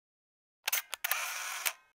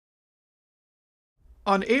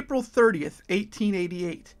On April 30th,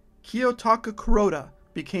 1888, Kiyotaka Kuroda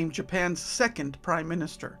became Japan's second prime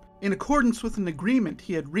minister, in accordance with an agreement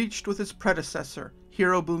he had reached with his predecessor,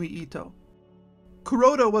 Hirobumi Ito.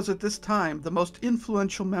 Kuroda was at this time the most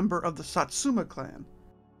influential member of the Satsuma clan,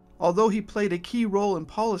 although he played a key role in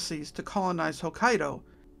policies to colonize Hokkaido,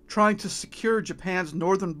 trying to secure Japan's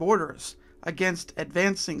northern borders against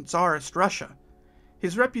advancing Tsarist Russia.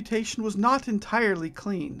 His reputation was not entirely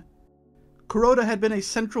clean. Kuroda had been a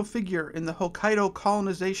central figure in the Hokkaido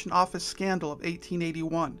Colonization Office scandal of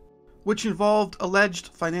 1881, which involved alleged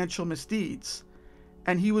financial misdeeds,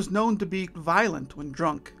 and he was known to be violent when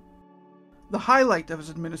drunk. The highlight of his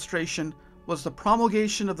administration was the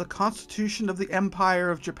promulgation of the Constitution of the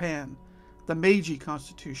Empire of Japan, the Meiji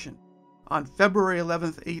Constitution, on February 11,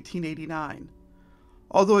 1889,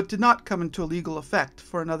 although it did not come into legal effect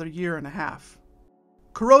for another year and a half.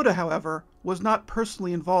 Kuroda, however, was not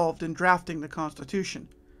personally involved in drafting the Constitution,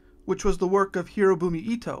 which was the work of Hirobumi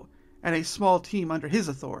Ito and a small team under his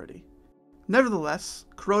authority. Nevertheless,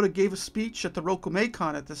 Kuroda gave a speech at the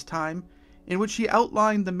Rokumeikon at this time in which he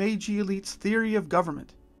outlined the Meiji elite's theory of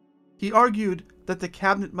government. He argued that the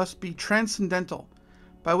cabinet must be transcendental,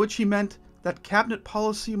 by which he meant that cabinet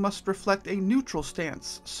policy must reflect a neutral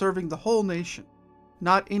stance serving the whole nation,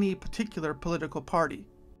 not any particular political party.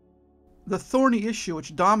 The thorny issue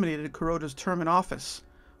which dominated Kuroda's term in office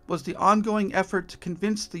was the ongoing effort to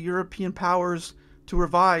convince the European powers to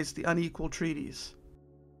revise the unequal treaties.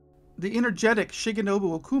 The energetic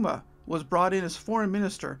Shigenobu Okuma was brought in as foreign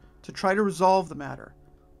minister to try to resolve the matter.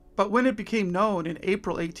 But when it became known in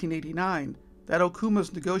April 1889 that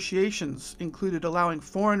Okuma's negotiations included allowing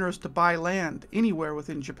foreigners to buy land anywhere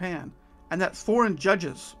within Japan, and that foreign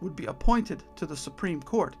judges would be appointed to the Supreme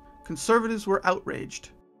Court, conservatives were outraged.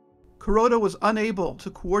 Kuroda was unable to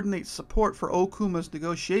coordinate support for Okuma's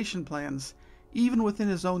negotiation plans, even within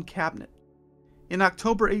his own cabinet. In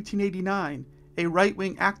October 1889, a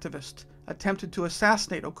right-wing activist attempted to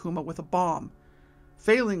assassinate Okuma with a bomb,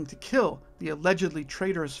 failing to kill the allegedly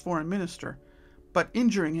traitorous foreign minister, but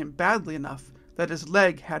injuring him badly enough that his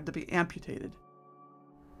leg had to be amputated.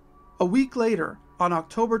 A week later, on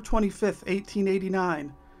October 25,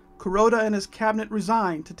 1889, Kuroda and his cabinet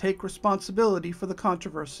resigned to take responsibility for the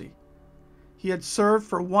controversy. He had served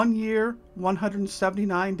for 1 year,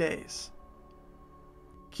 179 days.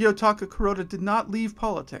 Kiyotaka Kuroda did not leave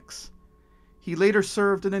politics. He later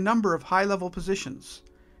served in a number of high-level positions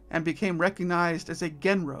and became recognized as a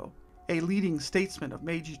genro, a leading statesman of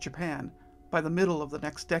Meiji Japan, by the middle of the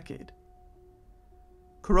next decade.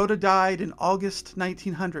 Kuroda died in August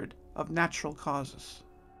 1900 of natural causes.